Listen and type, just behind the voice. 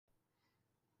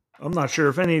I'm not sure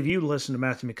if any of you listened to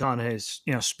Matthew McConaughey's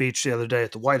speech the other day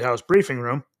at the White House briefing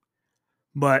room,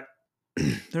 but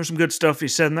there's some good stuff he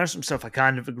said, and there's some stuff I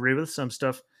kind of agree with, some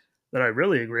stuff that I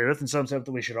really agree with, and some stuff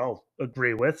that we should all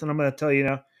agree with. And I'm going to tell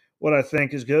you what I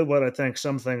think is good, what I think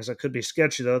some things that could be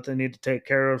sketchy though that they need to take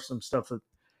care of, some stuff that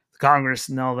the Congress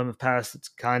and all of them have passed. It's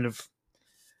kind of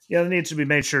it needs to be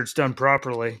made sure it's done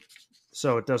properly,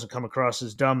 so it doesn't come across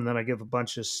as dumb. And then I give a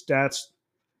bunch of stats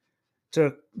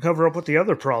to cover up what the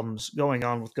other problems going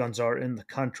on with guns are in the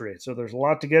country. So there's a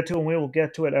lot to get to, and we will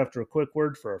get to it after a quick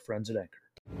word for our friends at Anchor.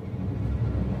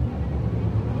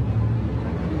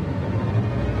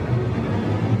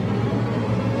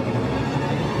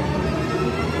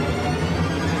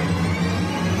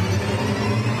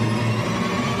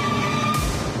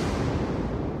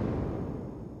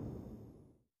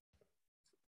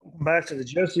 Welcome back to the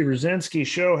Jesse Rucinski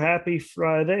Show. Happy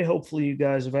Friday. Hopefully you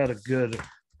guys have had a good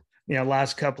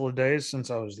last couple of days since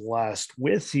I was last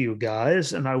with you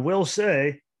guys. And I will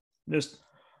say, just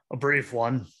a brief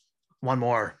one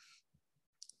more.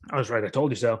 I was right, I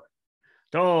told you so.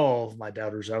 To all of my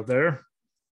doubters out there,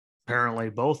 apparently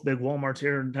both big Walmarts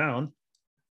here in town,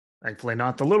 thankfully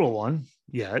not the little one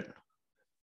yet.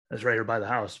 That's right here by the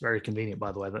house. Very convenient,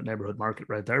 by the way, that neighborhood market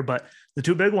right there. But the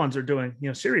two big ones are doing,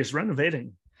 serious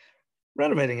renovating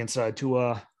inside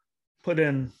to put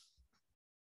in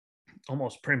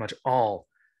almost pretty much all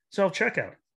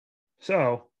self-checkout.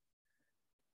 So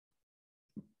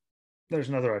there's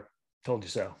another I told you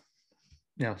so.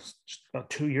 Just about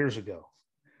 2 years ago,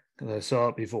 because I saw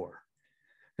it before.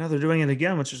 Now they're doing it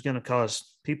again, which is going to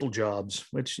cost people jobs,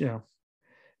 which,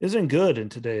 isn't good in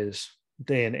today's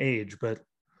day and age. But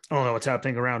I don't know what's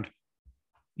happening around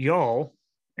y'all.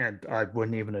 And I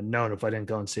wouldn't even have known if I didn't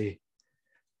go and see,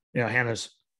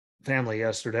 Hannah's family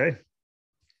yesterday,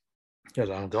 because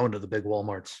I don't go into the big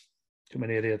Walmarts. Too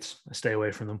many idiots. I stay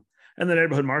away from them. And the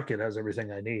neighborhood market has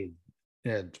everything I need.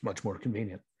 And it's much more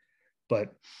convenient.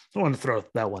 But I want to throw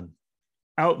that one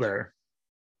out there.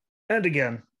 And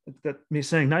again, that me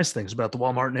saying nice things about the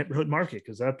Walmart neighborhood market,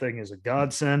 because that thing is a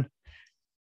godsend.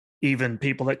 Even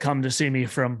people that come to see me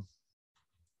from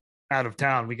out of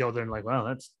town, we go there and like,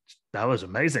 wow, that was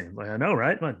amazing. Like, I know,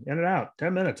 right? In and out,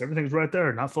 10 minutes, everything's right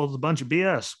there, not full of a bunch of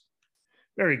BS.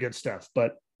 Very good stuff.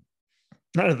 But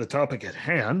not of the topic at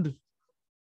hand.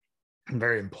 A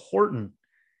very important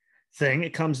thing.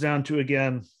 It comes down to,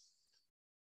 again,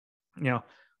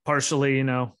 partially,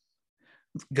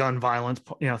 gun violence,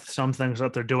 some things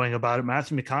that they're doing about it.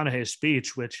 Matthew McConaughey's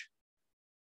speech, which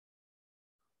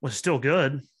was still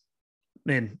good.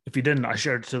 I mean, if you didn't, I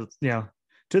shared it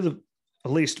to the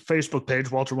at least Facebook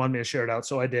page. Walter wanted me to share it out,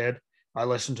 so I did. I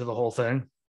listened to the whole thing.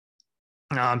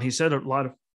 He said a lot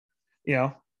of,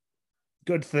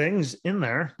 good things in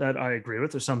there that I agree with.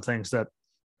 There's some things that,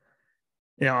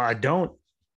 I don't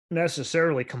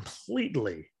necessarily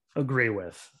completely agree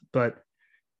with, but,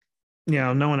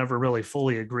 no one ever really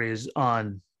fully agrees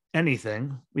on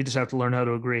anything. We just have to learn how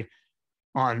to agree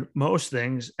on most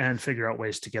things and figure out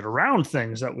ways to get around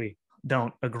things that we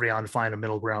don't agree on, find a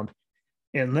middle ground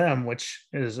in them, which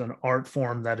is an art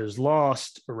form that is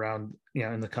lost around,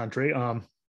 in the country.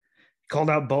 Called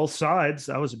out both sides.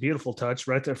 That was a beautiful touch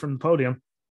right there from the podium.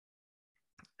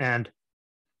 And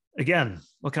again,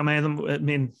 look how many of them, I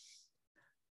mean,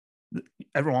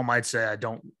 everyone might say I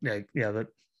don't,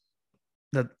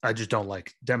 that I just don't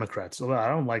like Democrats. So I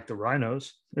don't like the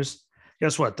rhinos. There's,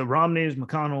 guess what? The Romneys,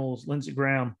 McConnells, Lindsey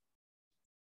Graham,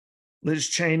 Liz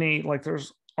Cheney, like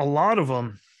there's a lot of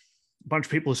them, a bunch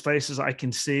of people's faces I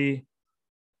can see,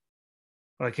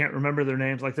 but I can't remember their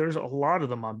names. Like there's a lot of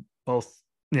them on both,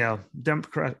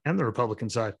 Democrat and the Republican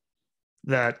side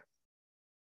that,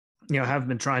 have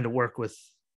been trying to work with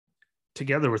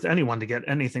together with anyone to get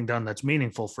anything done that's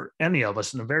meaningful for any of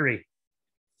us in a very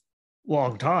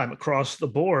long time across the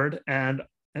board. And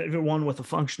everyone with a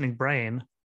functioning brain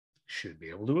should be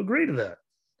able to agree to that.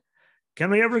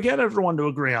 Can we ever get everyone to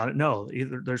agree on it? No,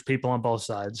 either there's people on both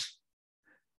sides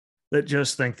that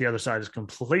just think the other side is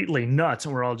completely nuts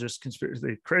and we're all just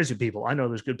conspiracy crazy people. I know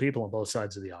there's good people on both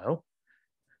sides of the aisle,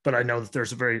 but I know that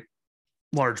there's a very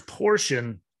large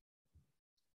portion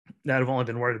that have only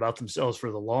been worried about themselves for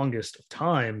the longest of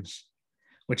times,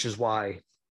 which is why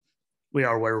we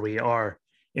are where we are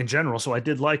in general. So I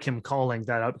did like him calling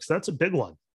that out because that's a big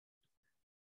one.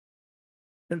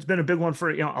 It's been a big one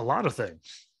for a lot of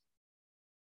things.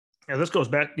 This goes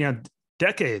back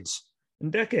decades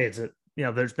and decades. That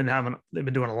they've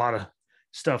been doing a lot of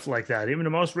stuff like that. Even the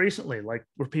most recently, like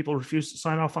where people refused to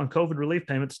sign off on COVID relief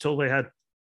payments until they had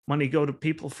money go to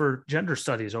people for gender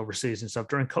studies overseas and stuff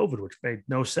during COVID, which made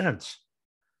no sense.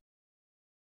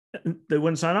 they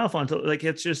wouldn't sign off on it. Like,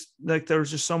 it's just like there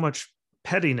was just so much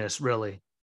pettiness, really,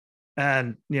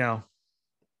 and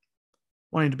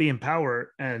wanting to be in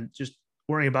power and just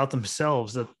worrying about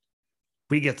themselves, that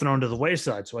we get thrown to the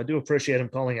wayside. So I do appreciate him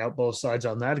calling out both sides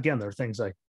on that. Again, there are things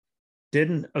I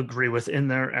didn't agree with in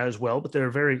there as well, but there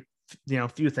are very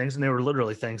few things, and they were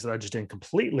literally things that I just didn't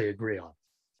completely agree on,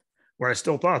 where I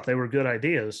still thought they were good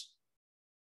ideas.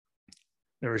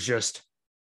 There was just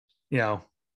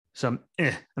some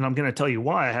and I'm going to tell you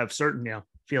why I have certain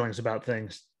feelings about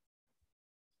things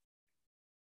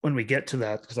when we get to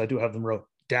that, because I do have them wrote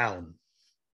down.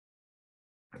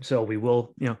 So we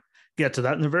will get to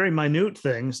that, and they're very minute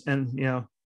things, and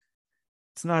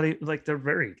it's not like they're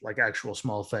very like actual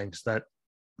small things that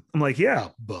I'm like, yeah,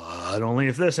 but only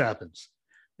if this happens,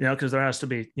 because there has to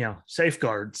be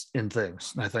safeguards in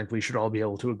things. And I think we should all be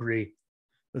able to agree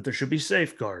that there should be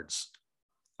safeguards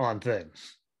on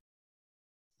things.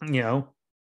 I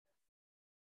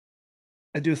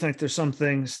do think there's some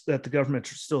things that the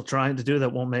government is still trying to do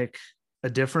that won't make a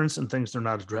difference, and things they're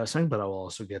not addressing, but I will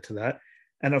also get to that.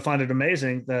 And I find it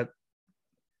amazing that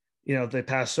they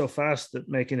pass so fast that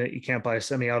making it you can't buy a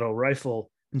semi-auto rifle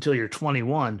until you're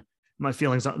 21. My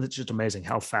feelings on it's just amazing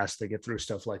how fast they get through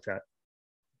stuff like that.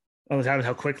 I was having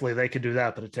how quickly they could do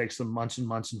that, but it takes them months and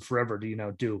months and forever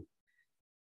to do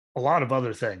a lot of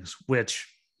other things, which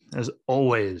has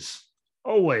always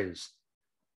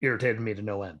irritated me to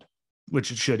no end,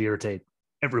 which it should irritate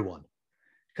everyone,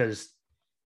 because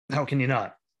how can you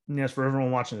not? And yes, for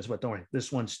everyone watching this, but don't worry,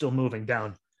 this one's still moving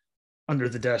down under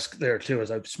the desk there too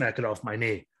as I smack it off my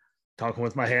knee. Talking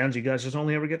with my hands, you guys just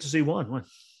only ever get to see one.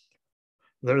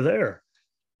 They're there.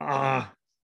 And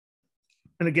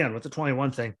again, with the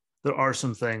 21 thing, there are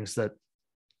some things that,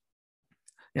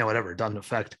 whatever, it doesn't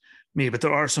affect me, but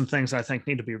there are some things I think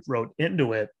need to be wrote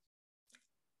into it,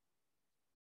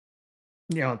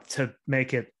 to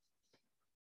make it,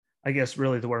 I guess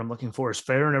really the word I'm looking for is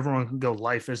fair, and everyone can go,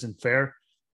 life isn't fair,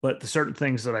 but the certain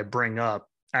things that I bring up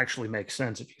actually make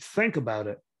sense if you think about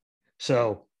it.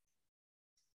 So,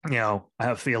 I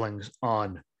have feelings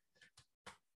on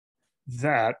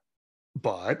that,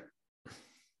 but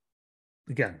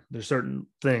again, there's certain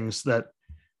things that,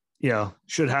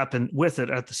 should happen with it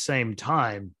at the same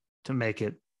time to make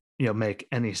it, make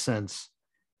any sense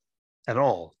at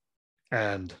all.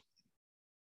 And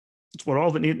it's what all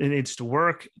of it needs to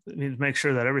work. It needs to make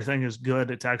sure that everything is good,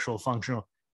 it's actual functional,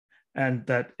 and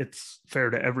that it's fair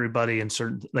to everybody. And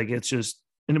certain, like, it's just,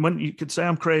 and when you could say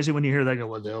I'm crazy when you hear that, go,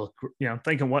 well, they'll,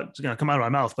 thinking what's going to come out of my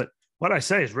mouth. But what I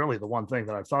say is really the one thing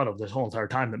that I've thought of this whole entire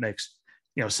time that makes,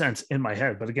 sense in my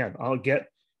head. But again, I'll get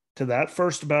to that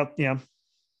first about,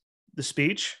 the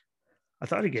speech. I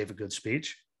thought he gave a good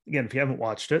speech. Again, if you haven't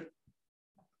watched it,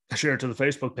 share it to the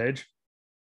Facebook page.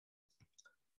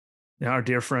 Our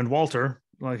dear friend Walter,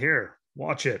 like, here,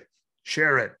 watch it,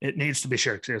 share it. It needs to be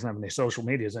shared because he doesn't have any social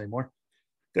medias anymore.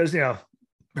 Because,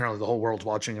 apparently the whole world's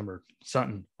watching him or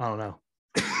something. I don't know.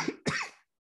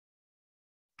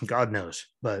 God knows.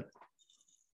 But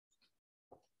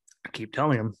I keep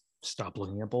telling him, stop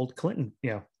looking up old Clinton,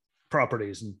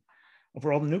 properties and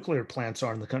where all the nuclear plants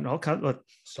are in the country. I'll kind of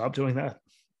stop doing that.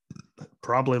 It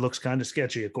probably looks kind of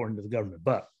sketchy according to the government,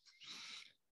 but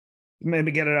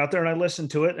maybe get it out there. And I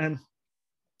listened to it, and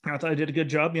I thought I did a good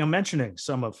job, mentioning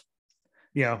some of,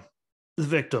 the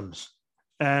victims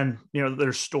and,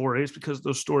 their stories, because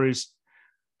those stories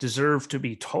deserve to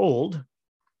be told.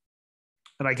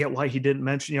 And I get why he didn't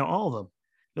mention, all of them.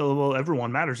 Well,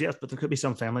 everyone matters, yes, but there could be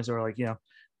some families that are like,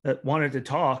 that wanted to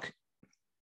talk,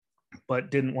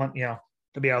 but didn't want,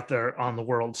 to be out there on the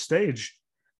world stage,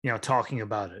 talking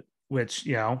about it, which,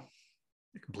 it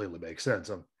completely makes sense.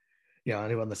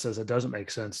 Anyone that says it doesn't make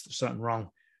sense, there's something wrong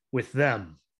with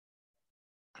them.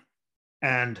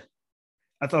 And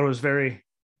I thought it was very,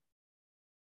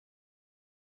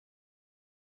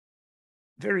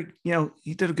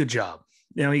 he did a good job.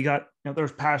 He got,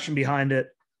 there's passion behind it.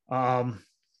 And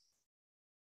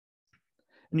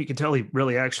you can tell he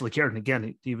really actually cared. And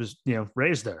again, he was,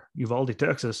 raised there, Uvalde,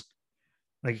 Texas.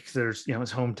 Like, there's,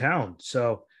 his hometown.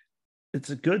 So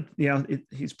it's a good,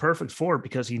 he's perfect for it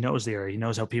because he knows the area. He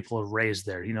knows how people are raised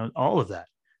there. He knows all of that.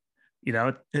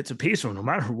 It's a piece of him, no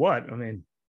matter what. I mean,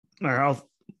 no matter how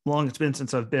long it's been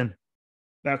since I've been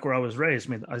back where I was raised.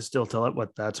 I mean, I still tell it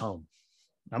what that's home.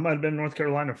 I might have been in North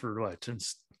Carolina for what,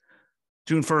 since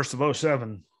June 1st of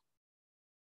 07,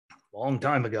 a long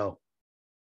time ago.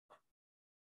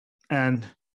 And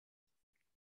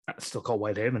I still call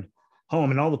Whitehaven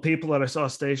home. And all the people that I saw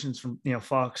stations from,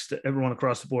 Fox to everyone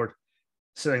across the board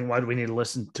saying, why do we need to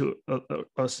listen to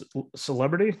a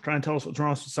celebrity trying to tell us what's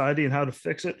wrong with society and how to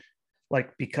fix it?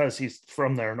 like because he's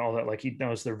from there and all that, like he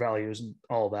knows their values and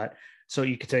all that. So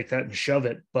you could take that and shove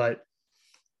it. But,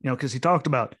 because he talked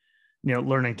about,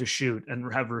 learning to shoot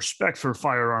and have respect for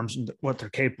firearms and what they're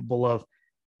capable of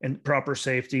and proper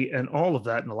safety and all of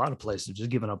that. In a lot of places, just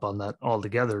given up on that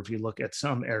altogether. If you look at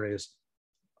some areas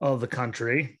of the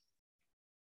country,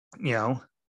 so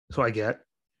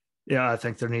I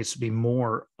think there needs to be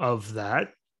more of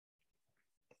that,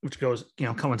 which goes,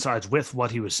 coincides with what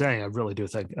he was saying. I really do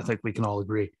I think we can all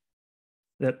agree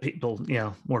that people,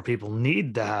 more people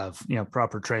need to have,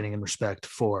 proper training and respect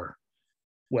for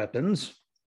weapons.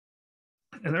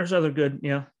 And there's other good,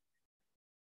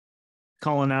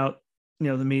 calling out,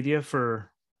 the media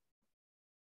for,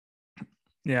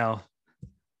 I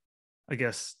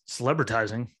guess,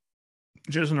 celebritizing,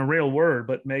 which isn't a real word,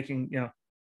 but making,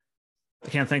 I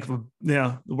can't think of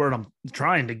the word I'm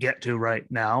trying to get to right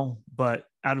now, but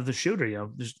out of the shooter,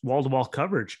 just wall-to-wall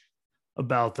coverage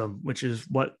about them, which is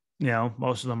what,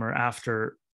 most of them are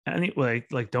after anyway.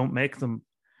 Like, don't make them,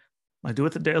 like, do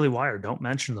it the Daily Wire, don't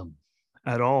mention them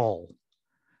at all.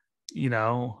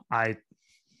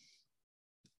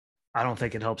 I don't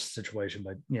think it helps the situation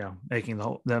by, making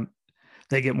them,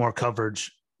 they get more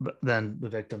coverage than the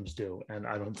victims do. And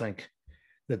I don't think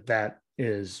that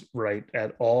is right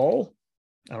at all.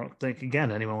 I don't think,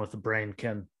 again, anyone with a brain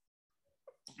can,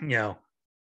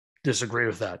 disagree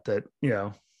with that,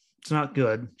 it's not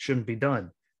good, shouldn't be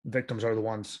done. The victims are the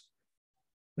ones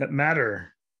that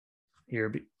matter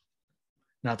here,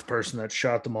 not the person that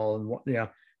shot them all. And,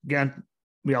 again,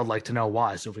 we all like to know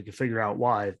why. So if we could figure out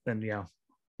why, then,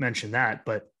 mention that.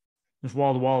 But if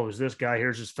wall to wall was this guy,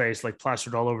 here's his face, like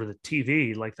plastered all over the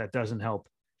TV, like that doesn't help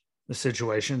the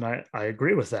situation. I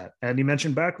agree with that. And he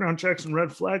mentioned background checks and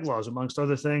red flag laws, amongst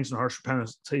other things, and harsher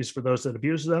penalties for those that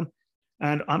abuse them.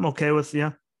 And I'm okay with,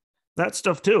 that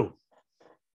stuff too.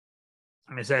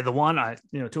 I mean, say the one,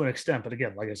 to an extent, but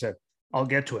again, like I said, I'll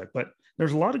get to it. But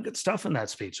there's a lot of good stuff in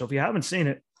that speech. So if you haven't seen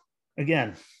it,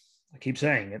 again, I keep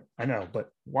saying it, I know, but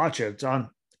watch it. It's on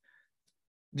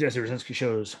Jesse Rucinski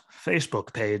Show's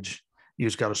Facebook page. You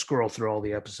just got to scroll through all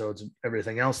the episodes and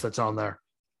everything else that's on there.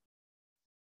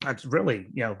 That's really,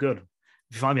 good.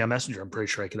 If you find me on Messenger, I'm pretty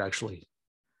sure I could actually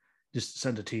just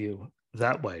send it to you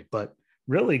that way. But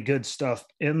really good stuff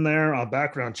in there on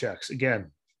background checks.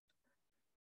 Again,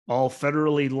 all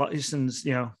federally licensed,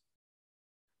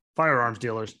 firearms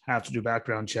dealers have to do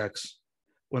background checks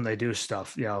when they do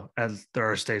stuff, and there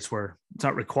are states where it's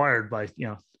not required by,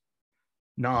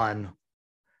 non,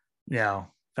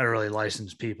 federally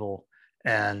licensed people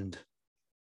and,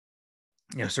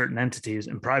 certain entities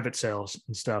and private sales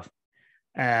and stuff.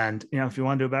 And, if you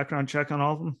want to do a background check on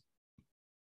all of them,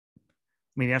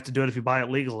 I mean, you have to do it if you buy it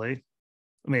legally.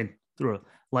 I mean, through a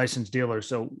licensed dealer.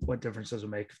 So what difference does it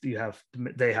make if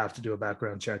they have to do a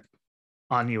background check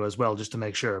on you as well, just to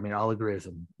make sure? I mean, I'll agree with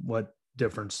them. What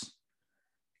difference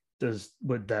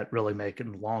would that really make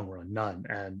in the long run? None.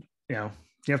 And, you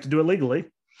have to do it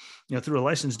legally, through a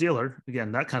licensed dealer.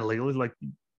 Again, that kind of legally, like,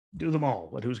 do them all.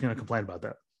 But who's going to complain about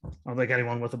that? I don't think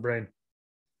anyone with a brain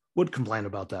would complain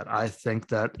about that. I think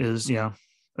that is, a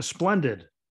splendid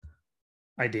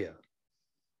idea.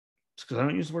 It's because I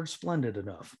don't use the word splendid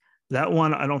enough. That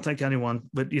one, I don't think anyone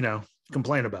would,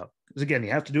 complain about. Because again,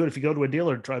 you have to do it if you go to a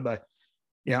dealer to try by,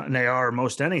 an AR or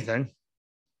most anything.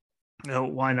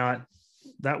 Why not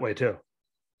that way too?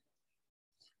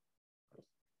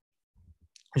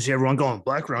 You see everyone going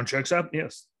background checks up?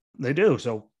 Yes, they do.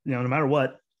 So, no matter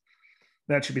what,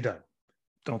 that should be done.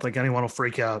 Don't think anyone will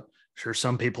freak out. Sure,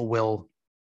 some people will.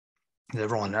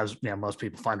 Everyone has, most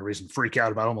people find a reason to freak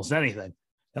out about almost anything.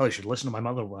 Hell, you should listen to my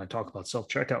mother when I talk about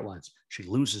self-checkout lines. She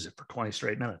loses it for 20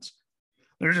 straight minutes.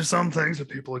 There's just some things that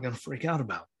people are going to freak out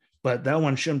about. But that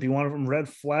one shouldn't be one of them. Red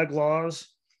flag laws.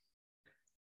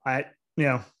 If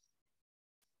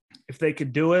they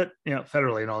could do it,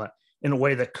 federally and all that, in a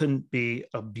way that couldn't be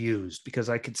abused, because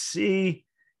I could see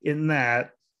in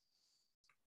that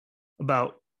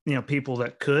about, people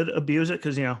that could abuse it,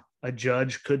 because, a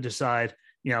judge could decide,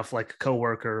 if like a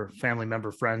coworker, family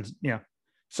member, friends,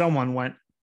 someone went,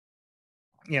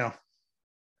 to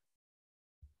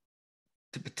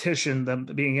petition them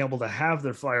being able to have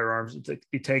their firearms to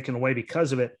be taken away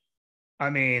because of it. I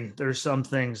mean, there's some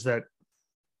things that,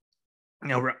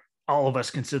 all of us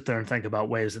can sit there and think about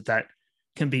ways that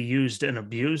can be used and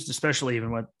abused, especially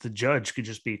even when the judge could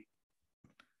just be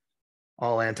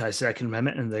all anti-Second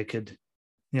Amendment and they could,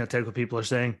 take what people are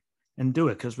saying and do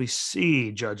it, because we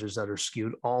see judges that are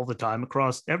skewed all the time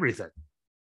across everything.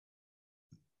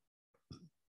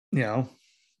 No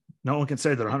one can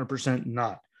say they're 100%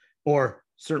 not, or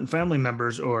certain family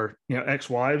members or,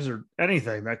 ex-wives or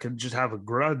anything that could just have a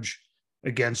grudge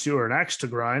against you or an axe to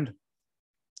grind,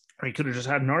 or you could have just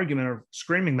had an argument or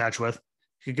screaming match with,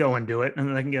 you could go and do it, and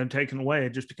then they can get them taken away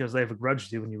just because they have a grudge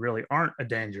with you when you really aren't a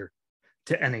danger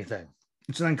to anything,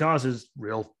 which then causes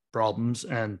real problems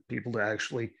and people to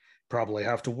actually probably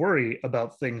have to worry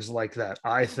about things like that.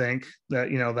 I think that,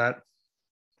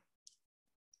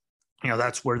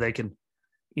 that's where they can,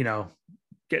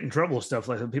 get in trouble with stuff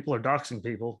like that. People are doxing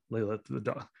people,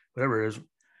 whatever it is,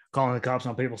 calling the cops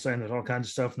on people, saying there's all kinds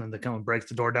of stuff, and then they come and break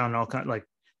the door down and all kinds, like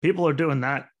people are doing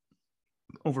that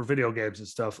over video games and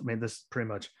stuff. I mean, this is pretty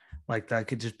much like that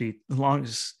could just be, as long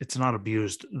as it's not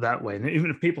abused that way. And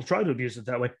even if people try to abuse it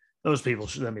that way, those people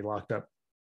should then be locked up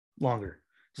longer.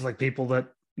 It's like people that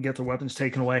get their weapons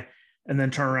taken away and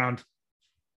then turn around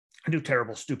and do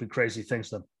terrible, stupid, crazy things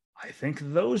to them. I think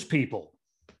those people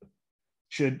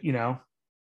should,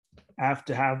 have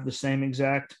to have the same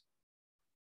exact,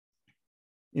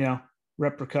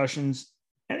 repercussions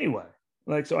anyway.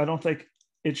 Like, so I don't think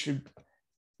it should,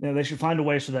 they should find a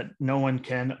way so that no one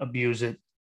can abuse it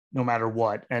no matter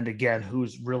what. And again,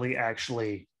 who's really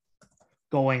actually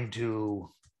going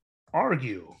to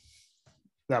argue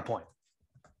that point?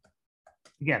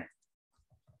 Again,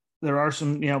 there are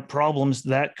some, problems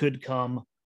that could come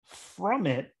from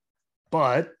it,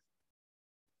 but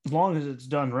as long as it's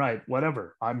done right,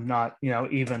 whatever, I'm not,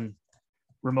 even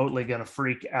remotely going to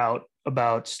freak out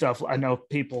about stuff. I know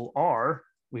people are,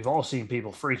 we've all seen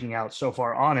people freaking out so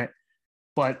far on it.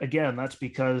 But again, that's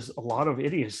because a lot of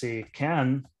idiocy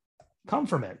can come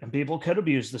from it and people could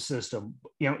abuse the system,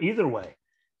 either way.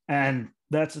 And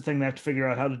that's the thing, they have to figure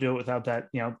out how to do it without that,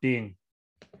 being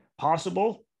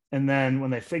possible. And then when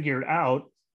they figure it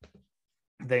out,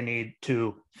 they need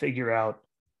to figure out,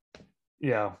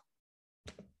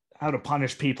 how to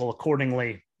punish people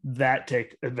accordingly that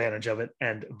take advantage of it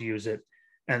and abuse it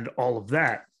and all of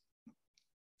that.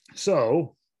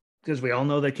 So, because we all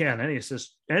know they can,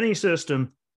 any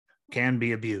system can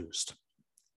be abused,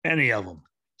 any of them.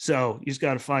 So you just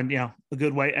got to find, a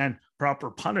good way and proper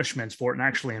punishments for it and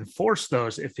actually enforce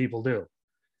those if people do,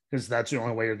 because that's the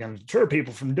only way you're going to deter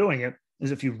people from doing it,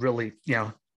 is if you really,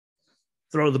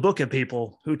 throw the book at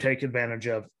people who take advantage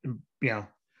of,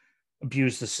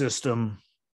 abuse the system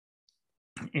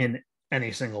in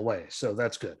any single way. So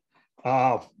that's good.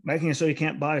 Making it so you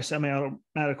can't buy a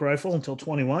semi-automatic rifle until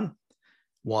 21.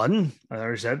 One, I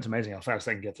already said, it's amazing how fast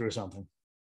they can get through something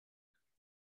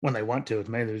when they want to. It's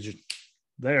amazing.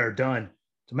 They're done.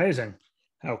 It's amazing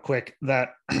how quick that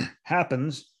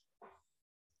happens.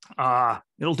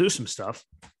 It'll do some stuff.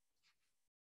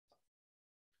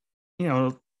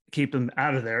 Keep them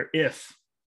out of there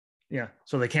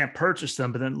so they can't purchase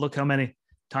them. But then look how many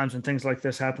times when things like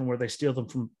this happen where they steal them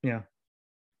from,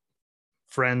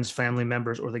 friends, family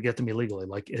members, or they get them illegally.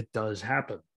 Like, it does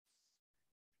happen.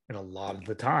 And a lot of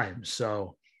the time.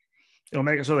 So it'll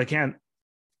make it so they can't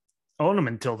own them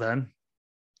until then.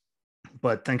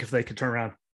 But think if they could turn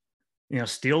around,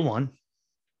 steal one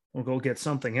or go get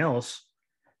something else.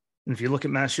 And if you look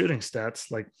at mass shooting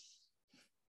stats, like,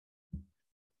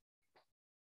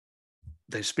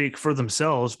 they speak for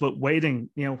themselves, but waiting,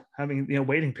 having,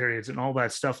 waiting periods and all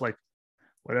that stuff, like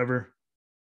whatever,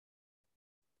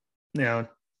 I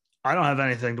don't have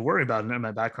anything to worry about in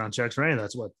my background checks or any of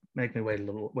that's what make me wait a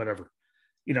little, whatever,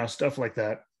 stuff like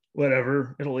that,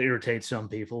 whatever. It'll irritate some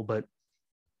people, but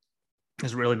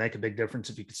does it really make a big difference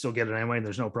if you can still get it anyway and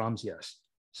there's no problems? Yes.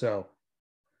 So,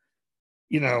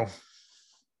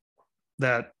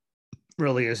 that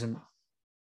really isn't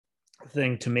a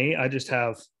thing to me. I just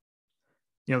have,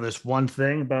 this one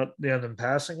thing about them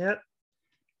passing it,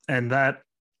 and that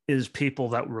is people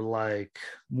that were like,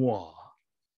 whoa,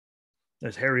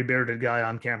 this hairy bearded guy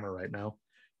on camera right now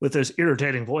with this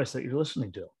irritating voice that you're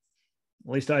listening to.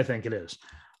 At least I think it is.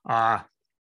 Now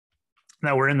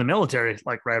we're in the military,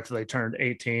 like right after they turned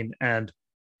 18 and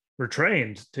were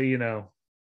trained to,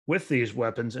 with these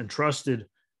weapons and trusted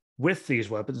with these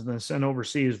weapons and then sent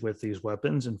overseas with these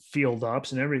weapons and field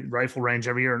ops and every rifle range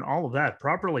every year and all of that,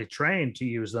 properly trained to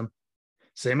use them.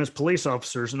 Same as police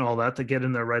officers and all that get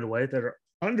in there right away that are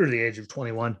under the age of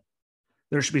 21.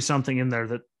 There should be something in there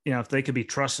that, if they could be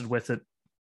trusted with it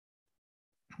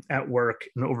at work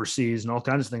and overseas and all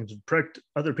kinds of things to protect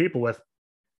other people with,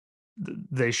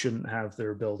 they shouldn't have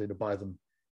their ability to buy them,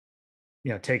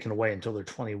 taken away until they're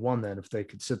 21. Then if they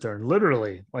could sit there and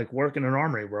literally like work in an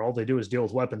armory where all they do is deal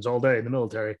with weapons all day in the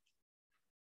military,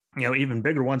 even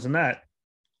bigger ones than that,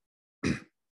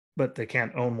 but they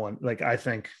can't own one. Like, I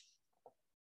think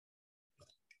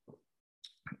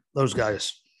those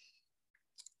guys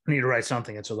need to write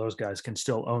something and so those guys can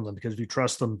still own them, because if you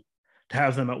trust them to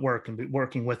have them at work and be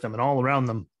working with them and all around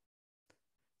them,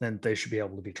 then they should be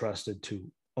able to be trusted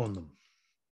to own them.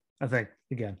 I think,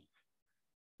 again,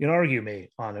 you can argue me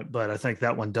on it, but I think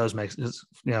that one does make,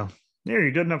 yeah,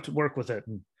 you're good enough to work with it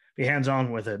and be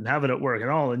hands-on with it and have it at work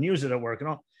and all and use it at work and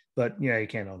all. But yeah, you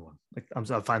can't own one.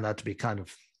 Like, I find that to be kind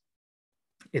of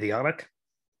idiotic,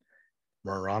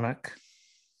 moronic,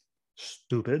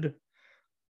 stupid.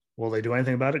 Will they do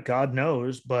anything about it? God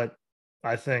knows. But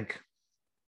I think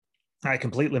I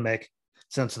completely make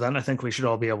sense of that. And I think we should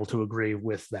all be able to agree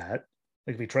with that.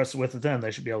 They can be trusted with it, then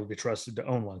they should be able to be trusted to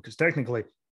own one. Because technically,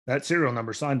 that serial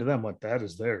number signed to them, what that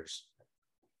is theirs.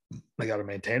 They got to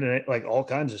maintain it, like all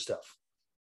kinds of stuff.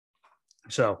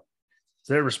 So it's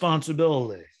their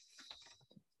responsibility.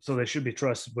 So they should be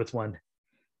trusted with one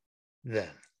then.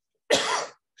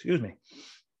 Excuse me.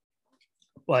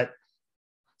 But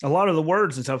a lot of the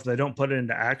words and stuff, they don't put it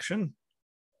into action.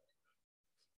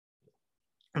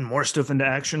 And more stuff into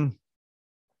action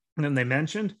than they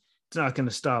mentioned, it's not going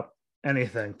to stop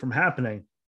anything from happening.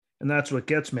 And that's what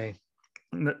gets me.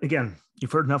 And again,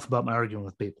 you've heard enough about my arguing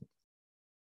with people.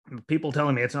 People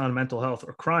telling me it's not a mental health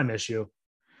or crime issue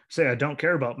say I don't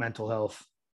care about mental health,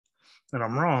 and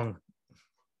I'm wrong.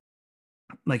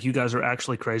 Like, you guys are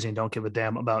actually crazy and don't give a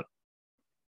damn about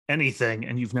anything,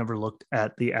 and you've never looked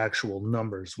at the actual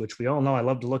numbers, which we all know I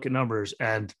love to look at numbers,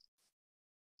 and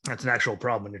that's an actual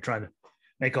problem when you're trying to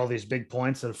make all these big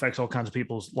points that affects all kinds of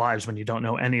people's lives when you don't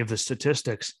know any of the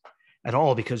statistics at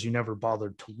all because you never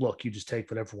bothered to look. You just take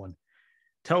what everyone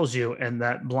tells you, and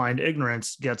that blind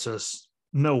ignorance gets us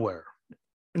nowhere.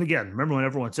 And again, remember when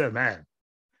everyone said, man,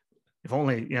 if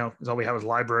only, because all we have is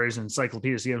libraries and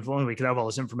encyclopedias, if only we could have all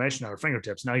this information at our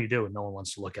fingertips. Now you do, and no one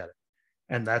wants to look at it.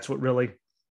 And that's what really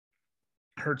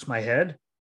hurts my head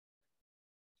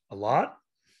a lot.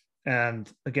 And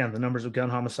again, the numbers of gun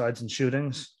homicides and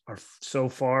shootings are so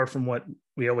far from what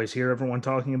we always hear everyone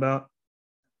talking about.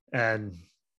 And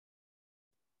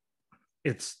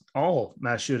it's all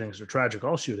mass shootings are tragic.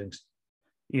 All shootings,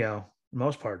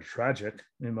 most part are tragic.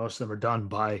 I mean, most of them are done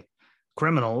by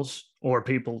criminals or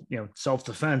people,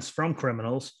 self-defense from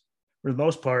criminals for the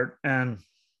most part. And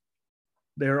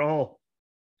they're all,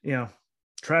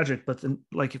 tragic. But then,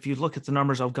 like, if you look at the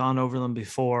numbers, I've gone over them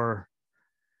before,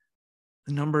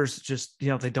 the numbers just,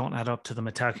 they don't add up to them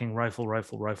attacking rifle. And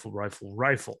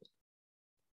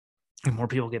more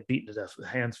people get beaten to death with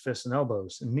hands, fists, and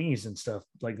elbows and knees and stuff,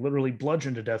 like literally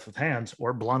bludgeoned to death with hands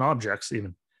or blunt objects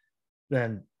even,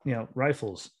 than,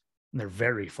 rifles. And they're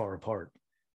very far apart.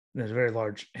 There's a very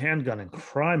large handgun and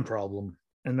crime problem,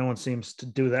 and no one seems to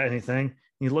do that anything.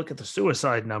 You look at the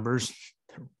suicide numbers,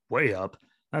 they're way up.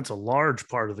 That's a large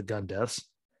part of the gun deaths.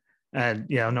 And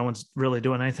no one's really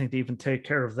doing anything to even take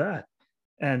care of that.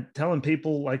 And telling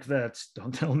people like vets,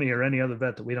 don't tell me or any other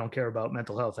vet that we don't care about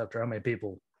mental health after how many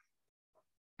people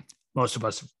most of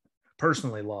us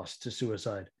personally lost to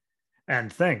suicide.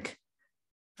 And think,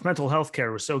 if mental health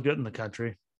care was so good in the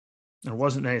country, there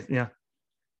wasn't anything,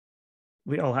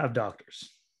 we all have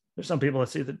doctors. There's some people that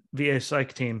see the VA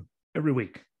psych team every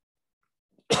week.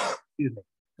 Excuse me.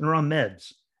 And are on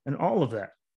meds and all of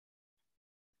that.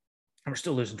 And we're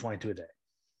still losing 22 a day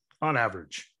on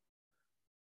average.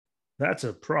 That's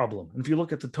a problem. And if you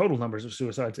look at the total numbers of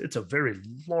suicides, it's a very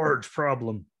large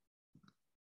problem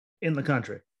in the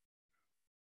country.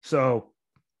 So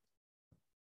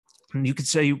you could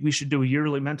say we should do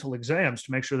yearly mental exams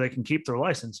to make sure they can keep their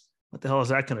license. What the hell is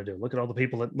that going to do? Look at all the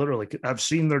people that literally have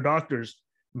seen their doctors,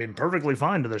 perfectly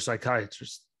fine to their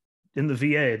psychiatrists in the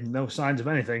VA, no signs of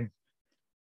anything,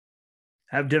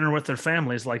 have dinner with their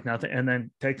families like nothing, and then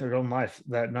take their own life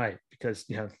that night because,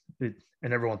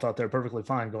 and everyone thought they were perfectly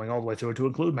fine going all the way through to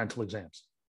include mental exams.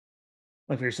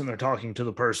 Like you're sitting there talking to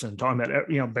the person, talking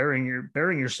about,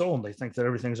 bearing your soul, and they think that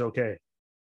everything's okay.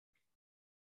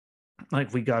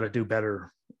 Like, we got to do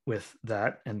better with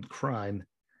that and crime.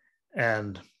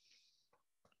 And,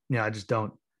 I just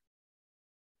don't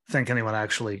think anyone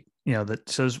actually, that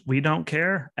says we don't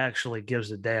care actually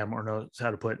gives a damn or knows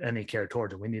how to put any care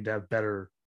towards it. We need to have better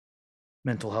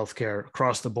mental health care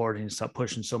across the board and stop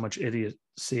pushing so much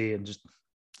idiocy and just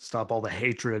stop all the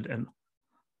hatred and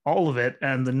all of it.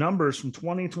 And the numbers from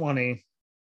 2020,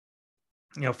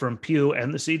 from Pew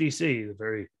and the CDC, the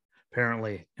very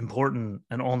apparently important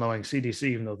and all-knowing CDC,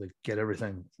 even though they get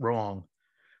everything wrong,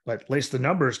 but at least the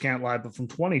numbers can't lie. But from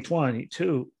 2020,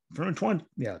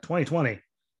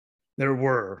 there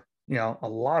were, a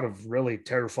lot of really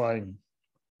terrifying,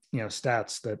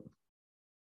 stats that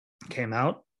came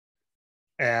out.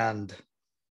 And,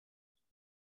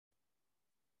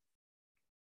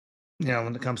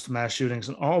 when it comes to mass shootings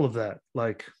and all of that,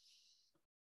 like,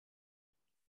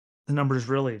 the numbers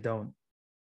really don't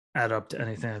add up to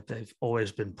anything that they've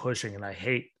always been pushing. And I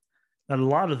hate that a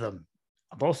lot of them,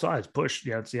 both sides, push.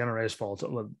 Yeah, it's the NRA's fault.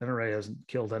 The NRA hasn't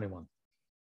killed anyone.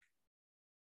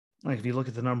 Like if you look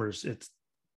at the numbers, it's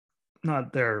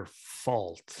not their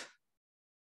fault.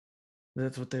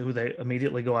 That's what who they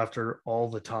immediately go after all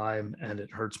the time, and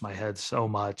it hurts my head so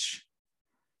much.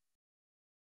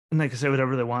 And they can say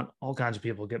whatever they want. All kinds of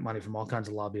people get money from all kinds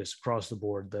of lobbyists across the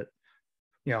board that,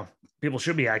 people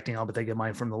should be acting on, but they get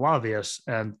money from the lobbyists,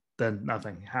 and then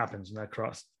nothing happens. And that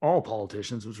crossed all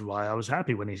politicians, which is why I was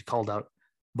happy when he called out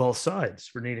both sides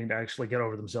for needing to actually get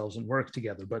over themselves and work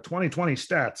together. But 2020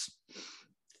 stats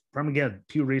from, again,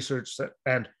 Pew Research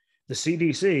and the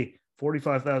CDC,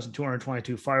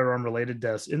 45,222 firearm related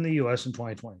deaths in the US in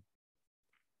 2020.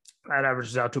 That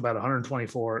averages out to about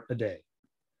 124 a day.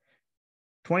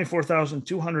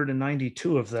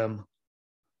 24,292 of them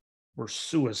were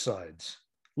suicides,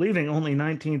 leaving only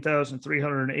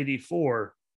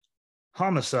 19,384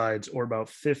 homicides, or about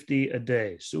 50 a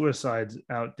day. Suicides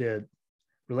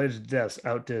related deaths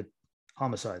outdid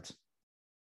homicides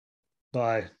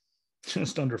by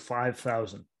just under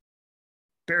 5,000,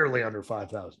 barely under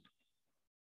 5,000.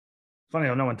 Funny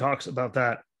how no one talks about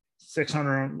that.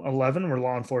 611 were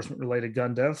law enforcement related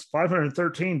gun deaths.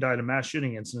 513 died in mass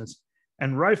shooting incidents.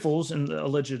 And rifles in the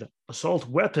alleged assault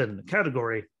weapon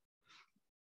category,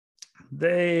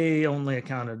 they only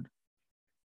accounted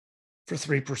for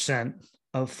 3%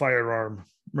 of firearm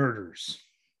murders,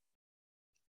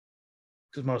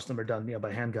 because most of them are done,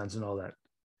 by handguns and all that,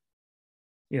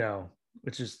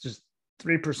 which is just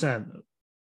 3%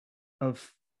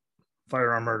 of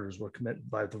firearm murders were committed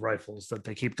by the rifles that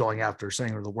they keep going after,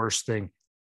 saying are the worst thing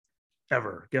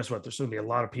ever. Guess what? There's going to be a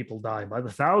lot of people dying by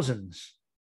the thousands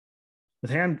with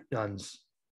handguns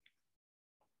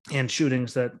and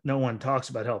shootings that no one talks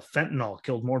about. Hell, fentanyl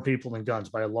killed more people than guns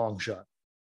by a long shot.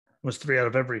 It was 3 out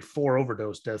of every 4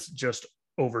 overdose deaths, just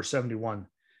over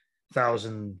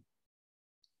 71,000,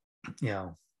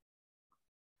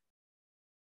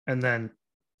 And then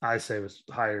I say it was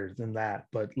higher than that,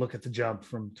 but look at the jump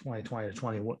from 2020 to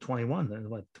 2021, and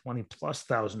what, 20 plus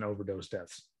thousand overdose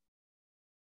deaths.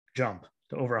 Jump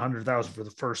to over 100,000 for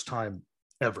the first time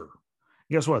ever.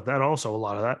 Guess what? That also, a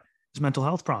lot of that is mental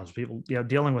health problems. People,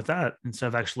 dealing with that instead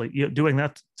of actually doing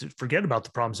that to forget about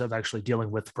the problem, instead of actually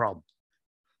dealing with the problem,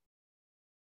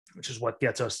 which is what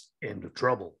gets us into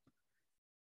trouble.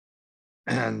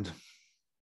 And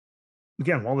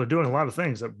again, while they're doing a lot of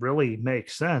things that really make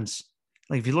sense,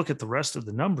 like if you look at the rest of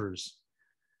the numbers,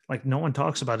 like no one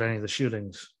talks about any of the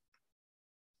shootings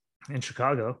in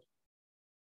Chicago.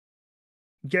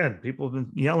 Again, people have been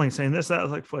yelling, saying this,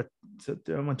 that. Like, what? Did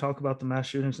anyone talk about the mass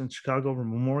shootings in Chicago over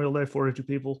Memorial Day? 42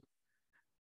 people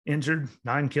injured,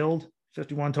 9 killed,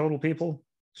 51 total people.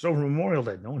 It's over Memorial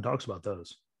Day. No one talks about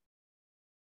those.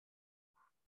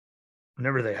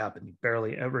 Whenever they happen, you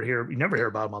barely ever hear. You never hear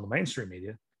about them on the mainstream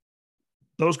media.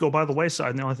 Those go by the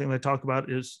wayside. And the only thing they talk about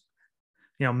is,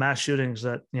 mass shootings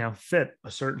that fit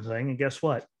a certain thing. And guess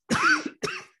what?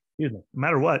 Excuse me. No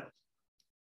matter what,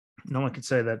 no one can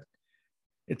say that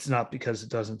it's not because it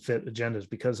doesn't fit agendas,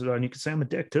 because and you can say I'm a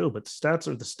dick too, but stats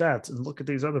are the stats. And look at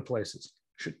these other places: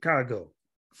 Chicago,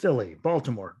 Philly,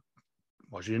 Baltimore,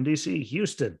 Washington, D.C.,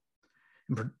 Houston.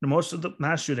 And most of the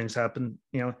mass shootings happen,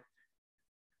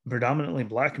 predominantly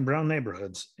Black and brown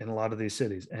neighborhoods in a lot of these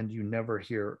cities. And you never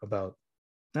hear about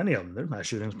any of them. There's mass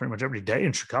shootings pretty much every day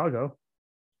in Chicago.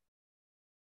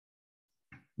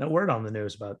 No word on the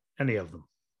news about any of them.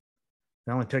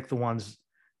 They only pick the ones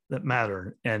that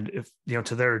matter, and if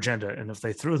to their agenda, and if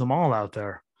they threw them all out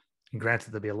there, and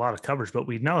granted there'd be a lot of coverage, but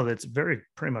we know that it's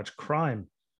pretty much crime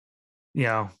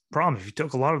problem. If you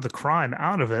took a lot of the crime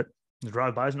out of it, the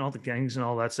drive-bys and all the gangs and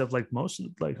all that stuff, like most of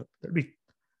there'd be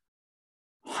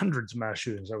hundreds of mass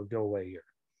shootings that would go away here.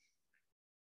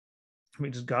 We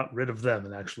just got rid of them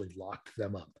and actually locked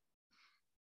them up.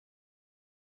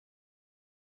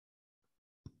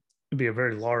 It'd be a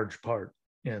very large part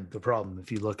in the problem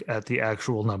if you look at the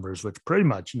actual numbers, which pretty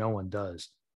much no one does,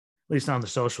 at least on the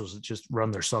socials that just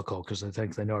run their suckhole because they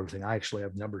think they know everything. I actually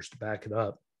have numbers to back it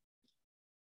up.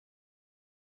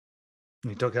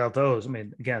 And you took out those. I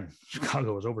mean, again,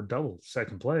 Chicago was over double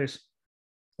second place.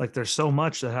 Like there's so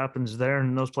much that happens there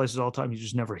in those places all the time. You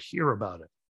just never hear about it.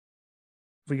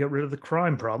 If we get rid of the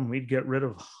crime problem, we'd get rid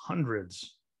of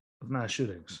hundreds of mass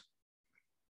shootings.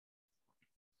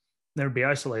 There'd be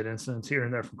isolated incidents here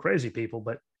and there from crazy people,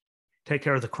 but take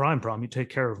care of the crime problem. You take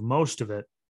care of most of it.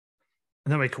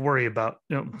 And then we can worry about,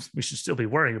 we should still be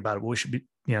worrying about it, but we should be,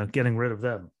 getting rid of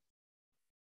them.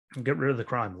 And get rid of the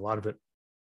crime. A lot of it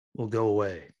will go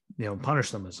away,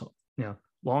 punish them as,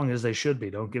 long as they should be.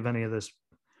 Don't give any of this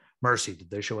Mercy. Did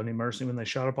they show any mercy when they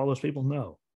shot up all those people?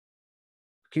 No.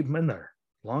 Keep them in there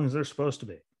as long as they're supposed to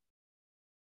be.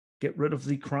 Get rid of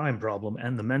the crime problem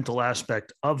and the mental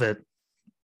aspect of it.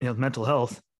 Mental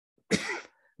health.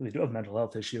 We do have a mental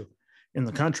health issue in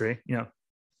the country.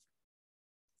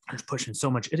 There's pushing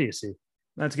so much idiocy.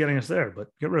 That's getting us there. But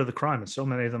get rid of the crime, and so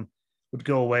many of them would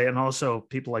go away. And also,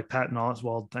 people like Patton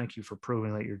Oswalt, thank you for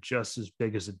proving that you're just as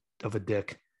big of a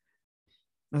dick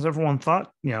as everyone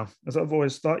thought. As I've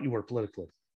always thought you were politically.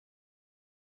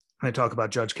 They talk about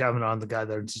Judge Kavanaugh and the guy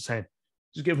there. It's saying,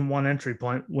 just give him one entry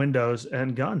point, windows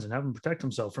and guns, and have him protect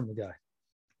himself from the guy.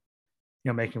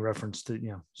 Making reference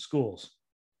to schools.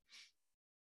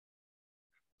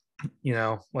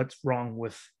 What's wrong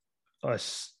with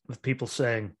us, with people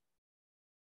saying,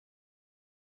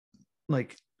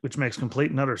 which makes complete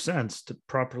and utter sense, to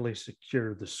properly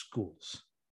secure the schools?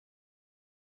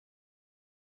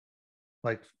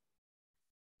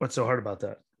 What's so hard about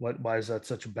that? Why is that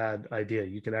such a bad idea?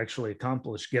 You could actually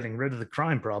accomplish getting rid of the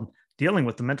crime problem, dealing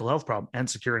with the mental health problem, and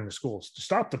securing the schools to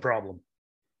stop the problem.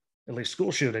 At least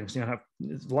school shootings, have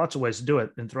lots of ways to do it,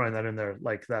 and throwing that in there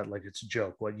like that, like it's a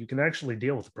joke. You can actually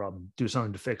deal with the problem, do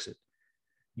something to fix it.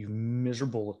 You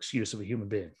miserable excuse of a human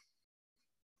being.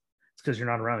 It's because you're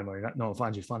not around anymore. No one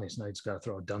finds you funny, so now you just got to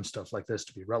throw dumb stuff like this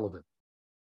to be relevant.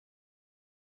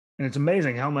 And it's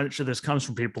amazing how much of this comes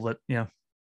from people that,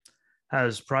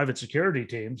 has private security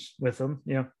teams with them,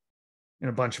 in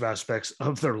a bunch of aspects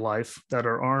of their life, that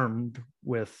are armed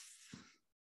with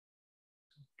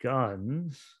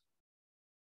guns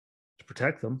to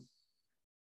protect them.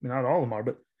 Not all of them are,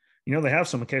 but they have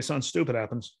some in case something stupid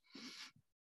happens.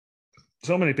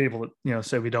 So many people that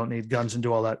say we don't need guns and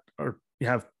do all that, or you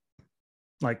have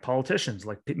politicians,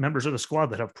 members of the squad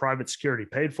that have private security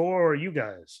paid for you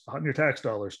guys on your tax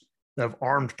dollars, that have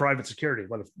armed private security.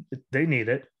 What if they need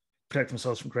it, protect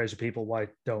themselves from crazy people? Why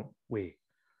don't we?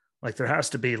 There has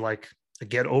to be a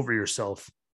get over yourself.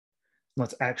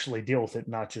 Let's actually deal with it,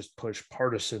 not just push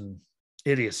partisan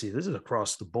idiocy. This is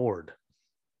across the board.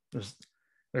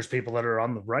 There's people that are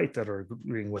on the right that are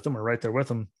agreeing with them, or right there with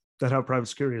them, that have private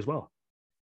security as well.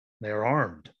 They are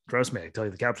armed. Trust me, I tell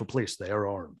you, the Capitol Police, they are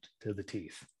armed to the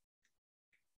teeth.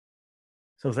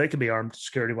 So if they can be armed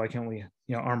security, why can't we,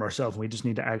 arm ourselves? We just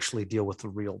need to actually deal with the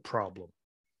real problem.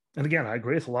 And again, I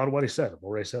agree with a lot of what he said. I've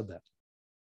already said that.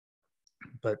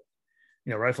 But,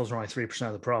 rifles are only 3%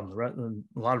 of the problem.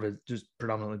 A lot of it is just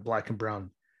predominantly black and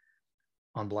brown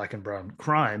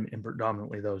crime in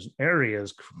predominantly those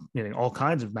areas, meaning all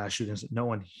kinds of mass shootings that no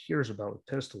one hears about with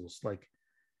pistols.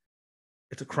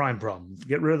 It's a crime problem.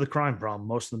 Get rid of the crime problem,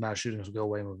 most of the mass shootings will go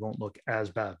away and we won't look as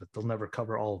bad, but they'll never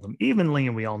cover all of them evenly.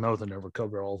 And we all know they'll never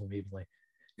cover all of them evenly.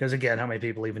 Because again, how many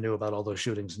people even knew about all those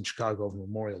shootings in Chicago over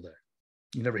Memorial Day?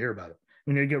 You never hear about it.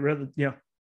 We need to get rid of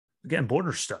again,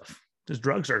 border stuff. Because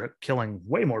drugs are killing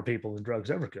way more people than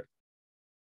drugs ever could.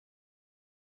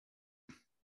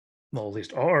 Well, at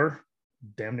least are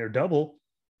damn near double.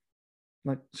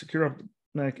 Secure up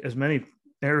as many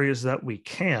areas that we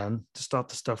can to stop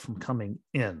the stuff from coming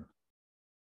in, and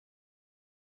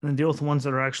then deal with the ones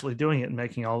that are actually doing it and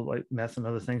making all meth and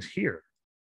other things here.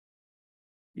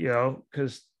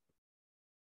 Because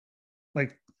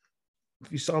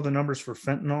if you saw the numbers for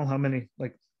fentanyl, how many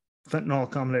fentanyl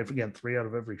accommodated, again, 3 out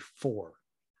of every 4.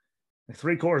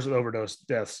 3/4 of overdose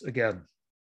deaths, again,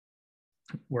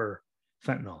 were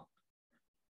fentanyl.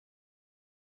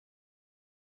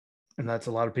 And that's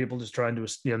a lot of people just trying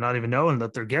to, not even knowing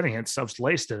that they're getting it, stuff's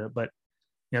laced in it. But,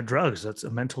 drugs, that's a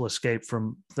mental escape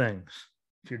from things.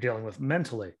 If you're dealing with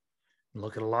mentally,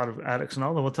 look at a lot of addicts and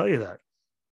all that will tell you that.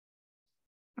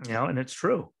 And it's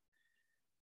true.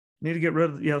 You need to get rid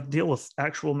of, deal with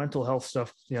actual mental health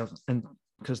stuff, and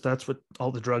because that's what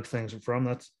all the drug things are from.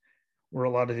 That's where a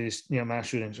lot of these, mass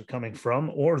shootings are coming from,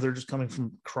 or they're just coming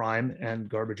from crime and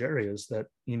garbage areas that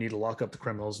you need to lock up the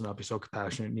criminals and not be so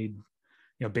compassionate. Need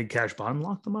big cash bond,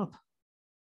 lock them up.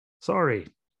 Sorry,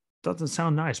 doesn't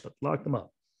sound nice, but lock them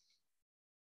up.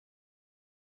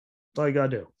 That's all you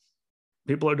gotta do.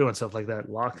 People are doing stuff like that.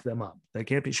 Lock them up. They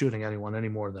can't be shooting anyone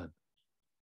anymore then.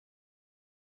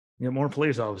 More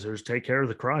police officers, take care of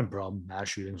the crime problem. Mass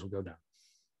shootings will go down.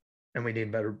 And we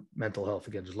need better mental health.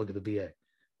 Again, just look at the VA.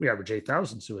 We average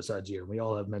 8,000 suicides a year. We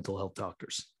all have mental health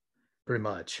doctors, pretty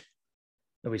much,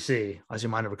 that we see. I see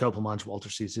mine every couple of months.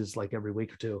 Walter sees his every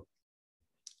week or two.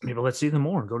 But let's see them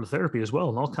more and go to therapy as well,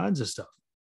 and all kinds of stuff.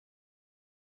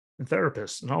 And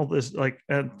therapists and all this,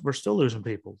 and we're still losing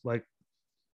people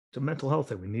to mental health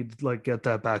thing. We need to get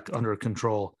that back under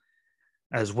control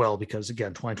as well, because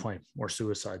again, 2020, more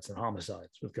suicides than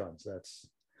homicides with guns. That's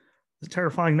a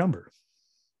terrifying number.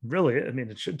 Really,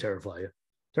 it should terrify you.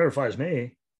 Terrifies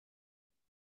me.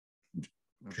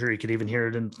 I'm sure you could even hear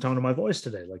it in the tone of my voice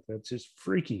today. Like, that's just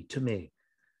freaky to me.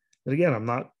 But again, I'm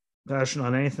not bashing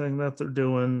on anything that they're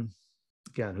doing.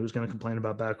 Again, who's going to complain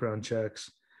about background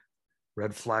checks,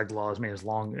 red flag laws? I mean, as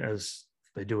long as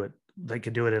they do it, they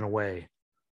could do it in a way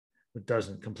that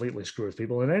doesn't completely screw with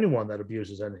people. And anyone that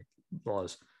abuses any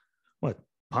laws, what?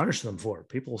 Punish them for it.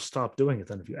 People stop doing it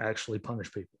then if you actually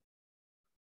punish people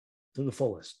to the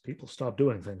fullest. People stop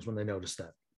doing things when they notice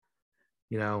that,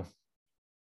 you know.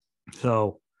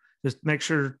 So just make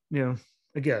sure, you know,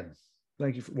 again,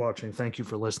 thank you for watching. Thank you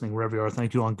for listening wherever you are.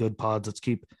 Thank you on Good Pods. Let's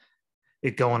keep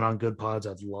it going on Good Pods.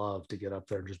 I'd love to get up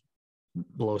there and just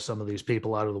blow some of these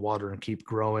people out of the water and keep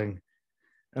growing.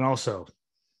 And also,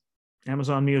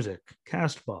 Amazon Music,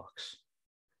 Castbox,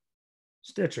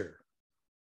 Stitcher,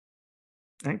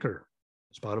 Anchor,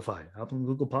 Spotify, Apple and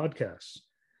Google Podcasts,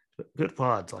 Good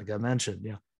Pods, like I mentioned.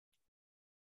 Yeah.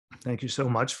 Thank you so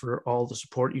much for all the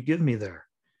support you give me there.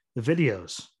 The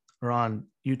videos are on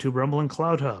YouTube, Rumble, and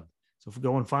Cloud Hub. So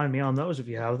go and find me on those if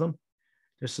you have them.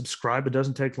 Just subscribe. It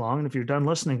doesn't take long. And if you're done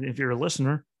listening, if you're a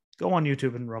listener, go on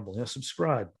YouTube and Rumble. Yeah,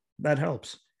 subscribe. That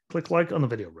helps. Click like on the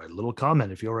video. Write a little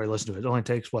comment if you already listened to it. It only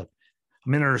takes, what, a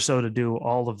minute or so to do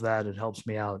all of that. It helps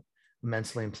me out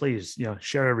immensely. And please, you know,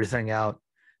 share everything out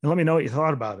and let me know what you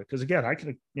thought about it. Because again, I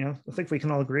think we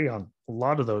can all agree on a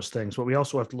lot of those things, but we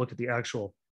also have to look at the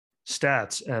actual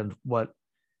stats and what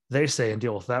they say and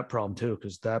deal with that problem too,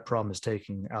 because that problem is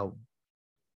taking out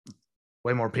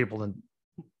way more people than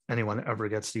anyone ever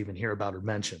gets to even hear about or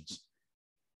mentions.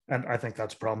 And I think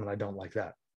that's a problem, and I don't like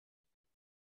that.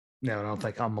 No, I don't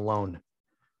think I'm alone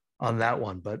on that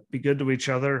one, but be good to each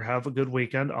other. Have a good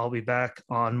weekend. I'll be back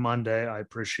on Monday. I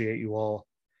appreciate you all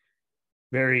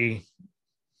very,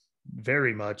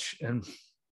 very much. And,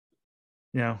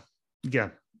 you know,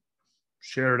 again,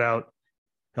 share it out.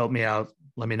 Help me out.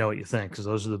 Let me know what you think, because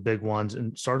those are the big ones,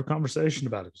 and start a conversation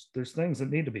about it. There's things that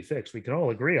need to be fixed. We can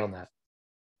all agree on that.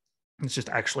 It's just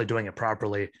actually doing it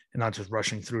properly and not just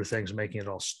rushing through things and making it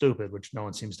all stupid, which no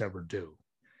one seems to ever do.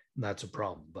 And that's a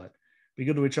problem. But be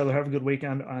good to each other. Have a good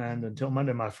weekend. And until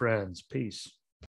Monday, my friends, peace.